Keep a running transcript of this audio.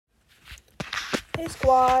Hey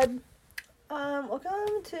squad.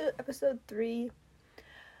 Welcome to episode 3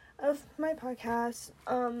 of my podcast.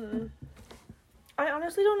 I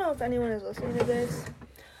honestly don't know if anyone is listening to this.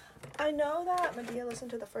 I know that Medea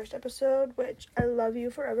listened to the first episode, which I love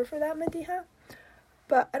you forever for that, Medea.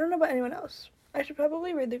 But I don't know about anyone else. I should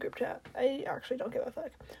probably read the group chat. I actually don't give a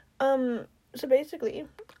fuck. So basically,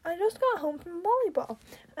 I just got home from volleyball,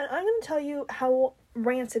 and I'm gonna tell you how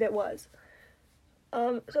rancid it was.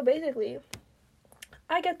 So basically,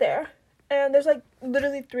 I get there, and there's like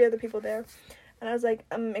literally 3 other people there, and I was like,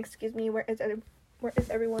 excuse me, where is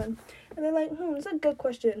everyone? And they're like, it's a good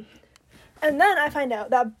question. And then I find out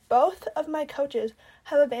that both of my coaches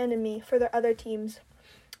have abandoned me for their other teams,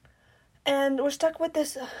 and we're stuck with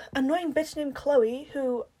this annoying bitch named Chloe,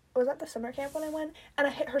 who was at the summer camp when I went, and I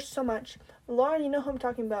hit her so much. Lauren, you know who I'm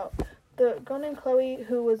talking about. The girl named Chloe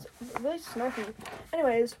who was really snarky.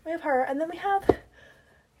 Anyways, we have her, and then we have...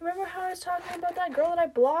 Remember how I was talking about that girl that I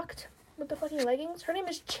blocked with the fucking leggings? Her name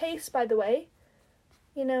is Chase, by the way.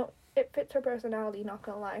 You know, it fits her personality, not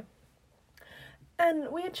gonna lie.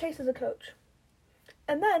 And we had Chase as a coach.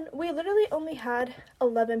 And then we literally only had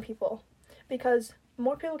 11 people. Because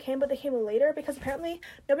more people came, but they came later. Because apparently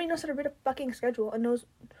nobody knows how to read a fucking schedule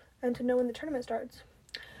and to know when the tournament starts.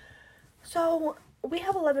 So we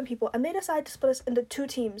have 11 people, and they decide to split us into 2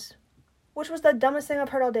 teams. Which was the dumbest thing I've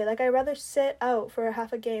heard all day. Like, I'd rather sit out for a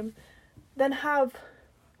half a game than have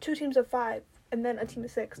 2 teams of 5 and then a team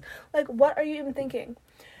of 6. Like, what are you even thinking?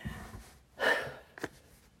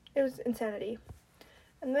 It was insanity.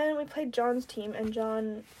 And then we played John's team, and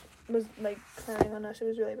John was, like, clowning on us. It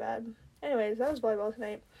was really bad. Anyways, that was volleyball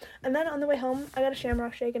tonight. And then on the way home, I got a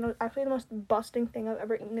Shamrock Shake, and it was actually the most busting thing I've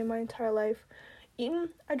ever eaten in my entire life.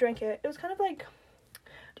 I drank it. It was kind of like...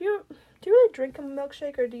 Do you really drink a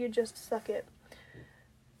milkshake, or do you just suck it?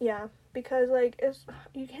 Yeah, because, like,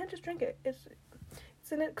 you can't just drink it. It's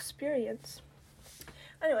an experience.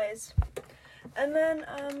 Anyways, and then,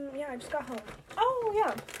 I just got home. Oh,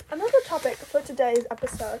 yeah, another topic for today's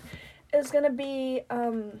episode is gonna be,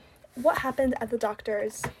 what happened at the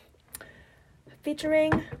doctor's,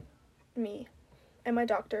 featuring me and my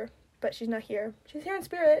doctor, but she's not here. She's here in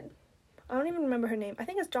spirit. I don't even remember her name. I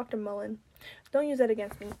think it's Dr. Mullen. Don't use that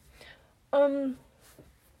against me.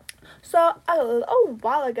 So a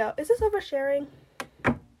while ago, is this oversharing?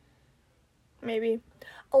 Maybe.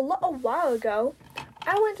 A while ago,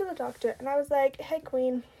 I went to the doctor, and I was like, hey,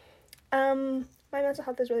 queen, my mental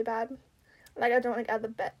health is really bad. Like, I don't want to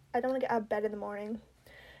get out of bed in the morning.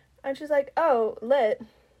 And she's like, oh, lit.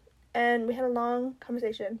 And we had a long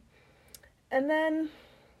conversation. And then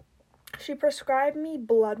she prescribed me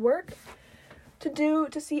blood work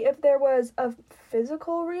to see if there was a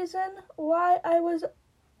physical reason why I was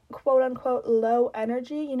quote-unquote low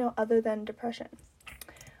energy, other than depression.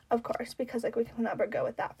 Of course, because, like, we can never go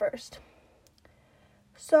with that first.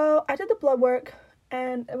 So, I did the blood work,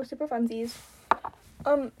 and it was super funsies.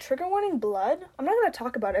 Trigger warning blood? I'm not gonna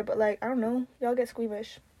talk about it, but, like, I don't know, y'all get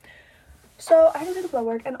squeamish. So, I did the blood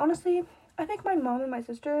work, and honestly, I think my mom and my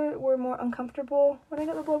sister were more uncomfortable when I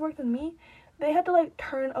got the blood work than me. They had to, like,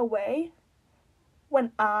 turn away when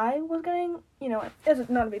I was getting, it's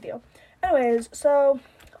not a big deal. Anyways, so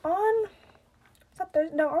on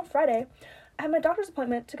Friday, I had my doctor's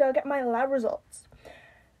appointment to go get my lab results.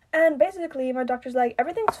 And basically, my doctor's like,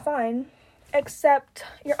 everything's fine except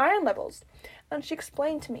your iron levels. And she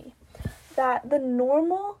explained to me that the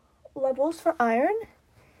normal levels for iron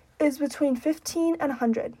is between 15 and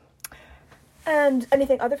 100. And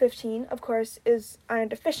anything other 15, of course, is iron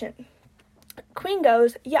deficient. Queen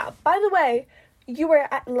goes, yeah, by the way, you were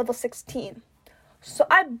at level 16. So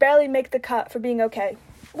I barely make the cut for being okay.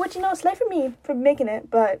 Which, slay for me for making it,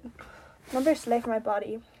 but not very slay for my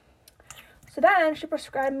body. So then she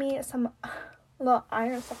prescribed me some little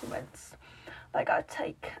iron supplements that I gotta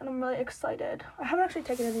take, and I'm really excited. I haven't actually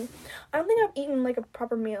taken any. I don't think I've eaten, like, a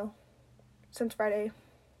proper meal since Friday.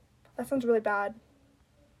 That sounds really bad.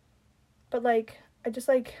 But, like, I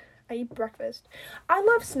eat breakfast. I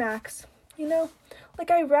love snacks. Like,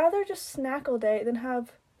 I'd rather just snack all day than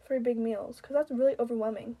have 3 big meals, because that's really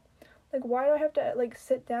overwhelming. Like, why do I have to, like,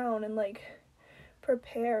 sit down and, like,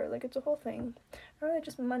 prepare? Like, it's a whole thing. I'd rather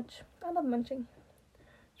just munch. I love munching.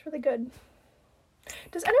 It's really good.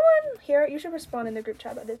 Does anyone here, you should respond in the group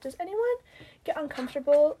chat about this, does anyone get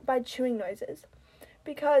uncomfortable by chewing noises?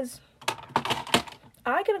 Because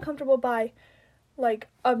I get uncomfortable by, like,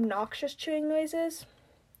 obnoxious chewing noises.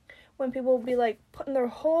 When people will be, like, putting their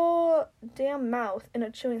whole damn mouth into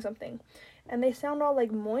chewing something, and they sound all,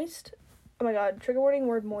 like, moist. Oh my god, trigger warning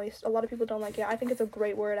word moist. A lot of people don't like it. I think it's a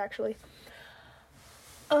great word, actually.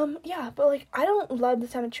 Yeah, but, like, I don't love the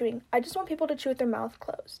sound of chewing. I just want people to chew with their mouth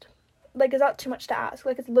closed. Like, is that too much to ask?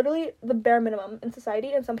 Like, it's literally the bare minimum in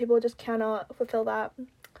society, and some people just cannot fulfill that.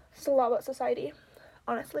 It's a lot about society,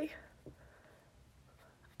 honestly.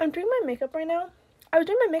 I'm doing my makeup right now. I was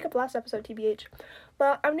doing my makeup last episode, TBH.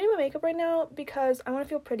 But I'm doing my makeup right now because I want to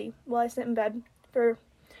feel pretty while I sit in bed for,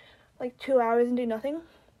 like, 2 hours and do nothing.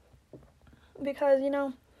 Because, you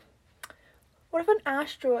know, what if an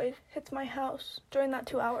asteroid hits my house during that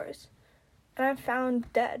 2 hours and I'm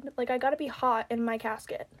found dead? Like, I gotta be hot in my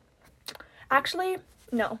casket. Actually,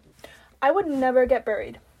 no. I would never get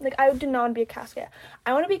buried. Like, I do not want to be a casket.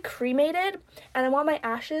 I want to be cremated, and I want my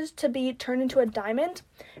ashes to be turned into a diamond,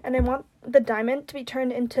 and I want the diamond to be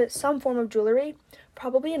turned into some form of jewelry,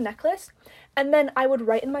 probably a necklace, and then I would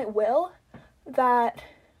write in my will that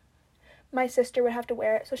my sister would have to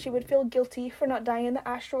wear it, so she would feel guilty for not dying in the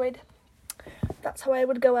asteroid. That's how I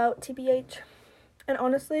would go out, TBH. And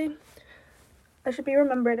honestly, I should be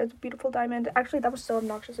remembered as a beautiful diamond. Actually, that was so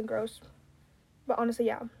obnoxious and gross. But honestly,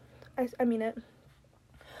 yeah. I mean it.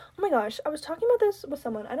 Oh my gosh, I was talking about this with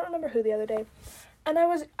someone. I don't remember who the other day. And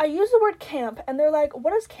I used the word camp, and they're like,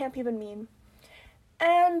 what does camp even mean?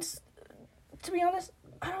 And to be honest,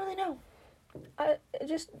 I don't really know.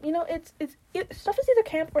 Just, you know, stuff is either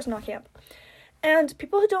camp or it's not camp. And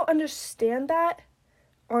people who don't understand that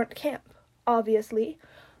aren't camp, obviously.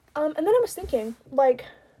 And then I was thinking, like,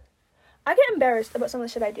 I get embarrassed about some of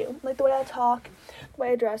the shit I do. Like, the way I talk, the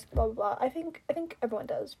way I dress, blah, blah, blah. I think everyone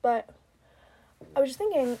does. But I was just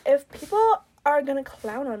thinking, if people are gonna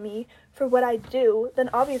clown on me for what I do,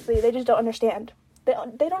 then obviously they just don't understand. They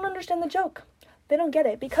don't understand the joke. They don't get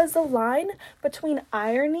it. Because the line between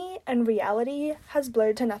irony and reality has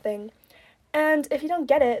blurred to nothing. And if you don't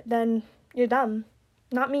get it, then you're dumb.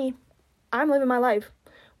 Not me. I'm living my life.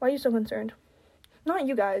 Why are you so concerned? Not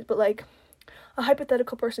you guys, but, like, a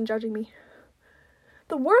hypothetical person judging me.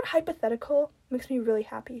 The word hypothetical makes me really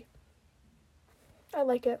happy. I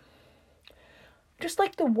like it. Just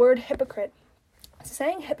like the word hypocrite.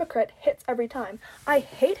 Saying hypocrite hits every time. I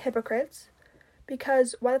hate hypocrites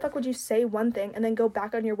because why the fuck would you say one thing and then go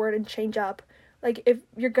back on your word and change up? Like, if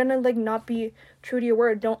you're gonna, like, not be true to your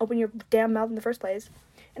word, don't open your damn mouth in the first place.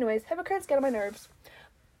 Anyways, hypocrites get on my nerves.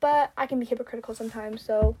 But I can be hypocritical sometimes,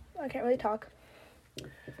 so I can't really talk.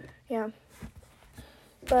 Yeah.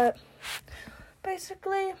 But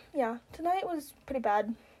basically, yeah, tonight was pretty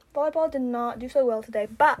bad. Volleyball did not do so well today,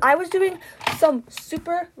 but I was doing some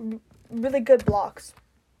really good blocks.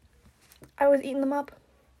 I was eating them up.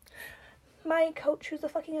 My coach, who's a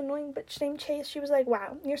fucking annoying bitch named Chase, she was like,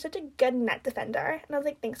 wow, you're such a good net defender. And I was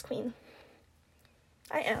like, thanks, queen.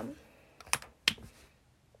 I am.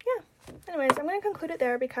 Yeah. Anyways, I'm going to conclude it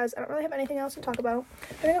there because I don't really have anything else to talk about.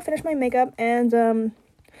 I'm going to go finish my makeup and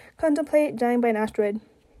contemplate dying by an asteroid.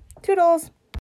 Toodles!